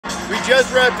We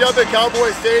just wrapped up at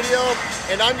Cowboys Stadium,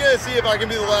 and I'm gonna see if I can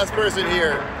be the last person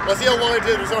here. Let's see how long it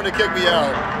takes for someone to kick me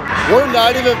out. We're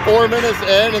not even 4 minutes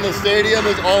in, and the stadium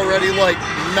is already like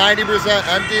 90%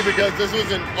 empty because this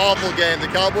was an awful game. The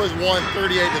Cowboys won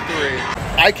 38-3.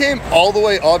 I came all the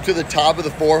way up to the top of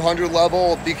the 400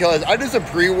 level because I did some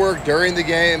pre-work during the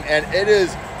game, and it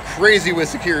is crazy with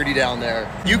security down there.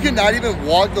 You cannot even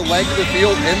walk the length of the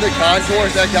field in the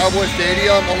concourse at Cowboys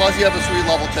Stadium unless you have a suite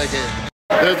level ticket.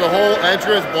 There's a whole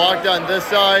entrance blocked on this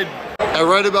side, and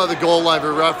right above the goal line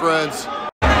for reference.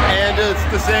 And it's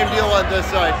the same deal on this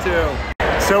side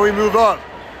too. So we move up.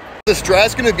 The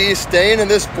strat's gonna be staying in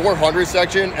this 400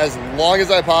 section as long as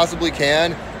I possibly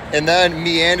can, and then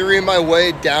meandering my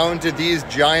way down to these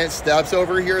giant steps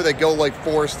over here that go like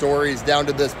 4 stories down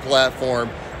to this platform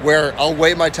where I'll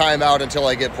wait my time out until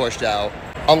I get pushed out.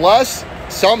 Unless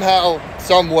somehow,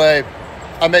 some way,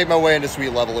 I make my way into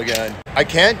suite level again. I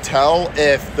can't tell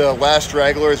if the last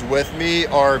stragglers with me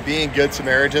are being good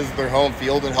Samaritans at their home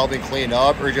field and helping clean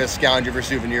up, or just scounging for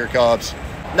souvenir cups.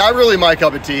 Not really my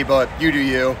cup of tea, but you do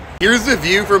you. Here's the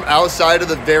view from outside of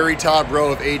the very top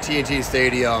row of AT&T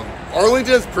Stadium.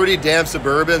 Arlington's pretty damn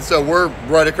suburban, so we're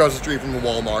right across the street from the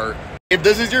Walmart. If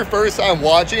this is your first time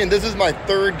watching, this is my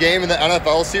 3rd game in the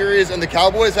NFL series, and the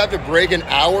Cowboys have to break an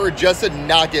hour just to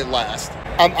not get last.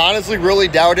 I'm honestly really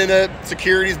doubting it.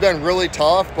 Security's been really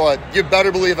tough, but you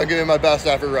better believe I'm giving my best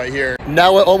effort right here.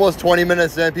 Now at almost 20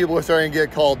 minutes in, people are starting to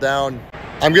get called down.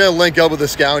 I'm gonna link up with the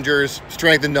Scoungers,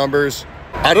 strength in numbers.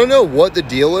 I don't know what the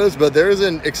deal is, but there's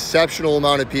an exceptional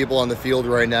amount of people on the field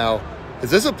right now. Is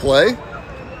this a play?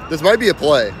 This might be a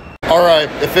play. All right,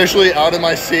 officially out of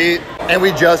my seat, and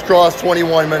we just crossed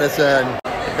 21 minutes in.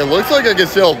 It looks like I can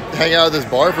still hang out at this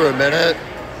bar for a minute.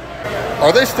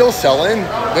 Are they still selling?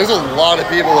 There's a lot of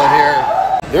people in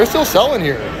here. They're still selling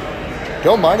here.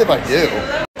 Don't mind if I do.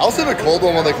 I'll sip a cold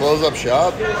one when they close up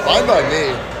shop. Fine by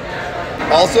me.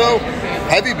 Also,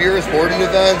 heavy beer at sporting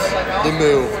events, the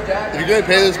move. If you're gonna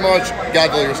pay this much, you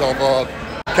gotta fill yourself up.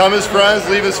 Come as friends,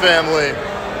 leave as family.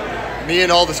 Me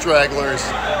and all the stragglers.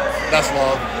 That's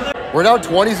love. We're now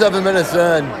 27 minutes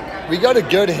in. We got a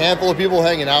good handful of people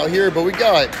hanging out here, but we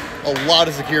got a lot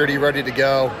of security ready to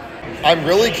go. I'm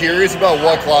really curious about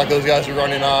what clock those guys are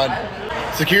running on.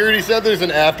 Security said there's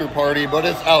an after party, but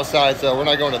it's outside, so we're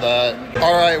not going to that.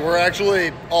 All right, we're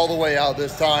actually all the way out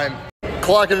this time.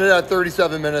 Clocking it at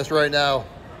 37 minutes right now.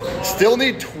 Still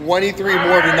need 23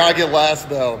 more to not get last,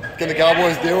 though. Can the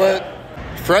Cowboys do it?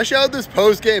 Fresh out this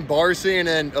post-game bar scene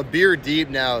and a beer deep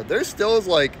now, there still is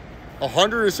like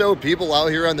 100 or so people out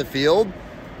here on the field.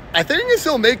 I think I can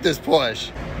still make this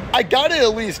push. I gotta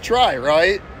at least try,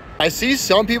 right? I see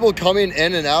some people coming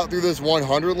in and out through this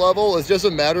 100 level. It's just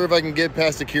a matter if I can get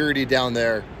past security down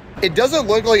there. It doesn't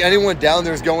look like anyone down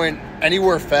there is going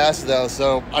anywhere fast though,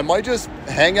 so I might just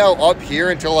hang out up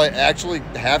here until I actually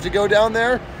have to go down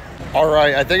there. All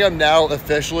right, I think I'm now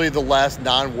officially the last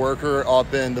non-worker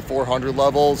up in the 400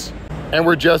 levels, and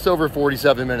we're just over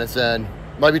 47 minutes in.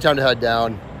 Might be time to head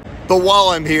down. But while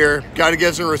I'm here, gotta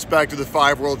give some respect to the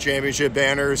 5 World Championship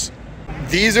banners.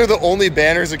 These are the only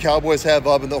banners the Cowboys have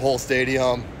up in the whole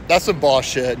stadium. That's some boss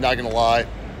shit, not gonna lie.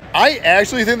 I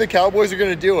actually think the Cowboys are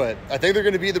gonna do it. I think they're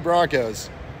gonna beat the Broncos.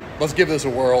 Let's give this a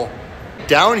whirl.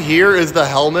 Down here is the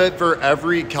helmet for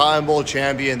every Cotton Bowl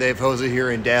champion they've hosted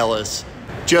here in Dallas.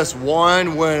 Just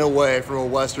one win away from a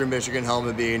Western Michigan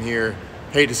helmet being here.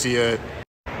 Hate to see it.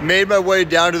 Made my way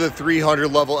down to the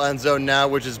 300 level end zone now,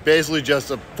 which is basically just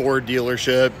a Ford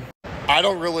dealership. I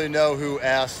don't really know who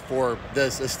asked for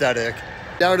this aesthetic.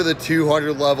 Down to the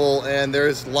 200 level, and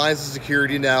there's lines of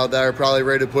security now that are probably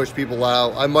ready to push people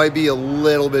out. I might be a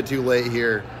little bit too late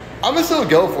here. I'm gonna still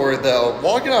go for it though.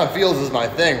 Walking on fields is my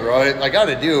thing, right? I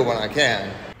gotta do it when I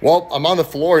can. Well, I'm on the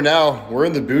floor now. We're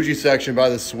in the bougie section by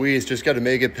the suites. Just gotta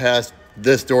make it past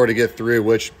this door to get through,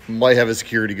 which might have a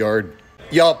security guard.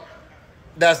 Yup,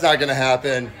 that's not gonna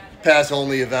happen. Pass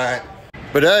only event.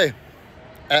 But hey,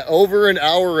 at over an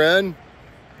hour in,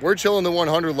 we're chilling the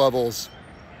 100 levels.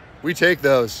 We take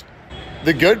those.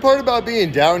 The good part about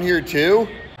being down here too,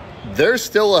 there's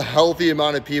still a healthy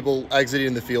amount of people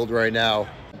exiting the field right now.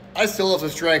 I still have some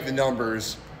strength in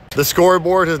numbers. The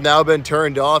scoreboard has now been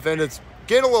turned off and it's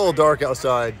getting a little dark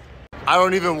outside. I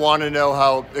don't even want to know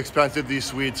how expensive these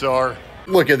suites are.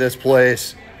 Look at this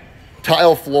place.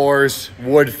 Tile floors,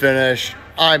 wood finish.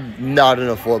 I'm not in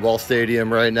a football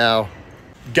stadium right now.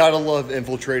 Gotta love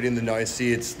infiltrating the nice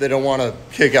seats. They don't want to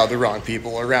kick out the wrong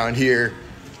people around here.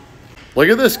 Look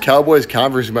at this Cowboys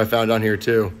conference room I found down here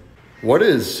too. What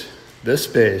is this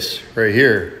space right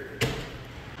here?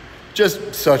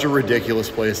 Just such a ridiculous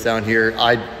place down here.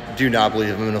 I do not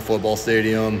believe I'm in a football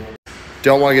stadium.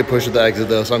 Don't want to get pushed at the exit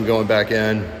though, so I'm going back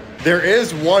in. There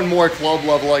is one more club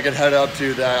level I could head up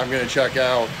to that I'm gonna check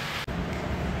out.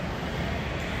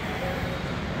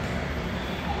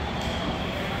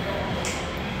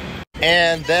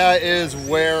 And that is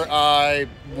where I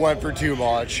went for too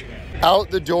much.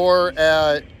 Out the door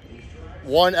at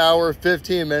 1 hour,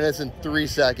 15 minutes, and 3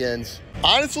 seconds.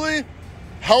 Honestly,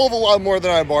 hell of a lot more than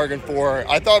I bargained for.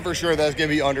 I thought for sure that's gonna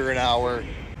be under an hour.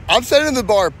 I'm setting the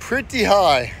bar pretty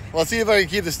high. Let's see if I can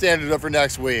keep the standard up for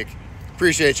next week.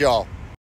 Appreciate y'all.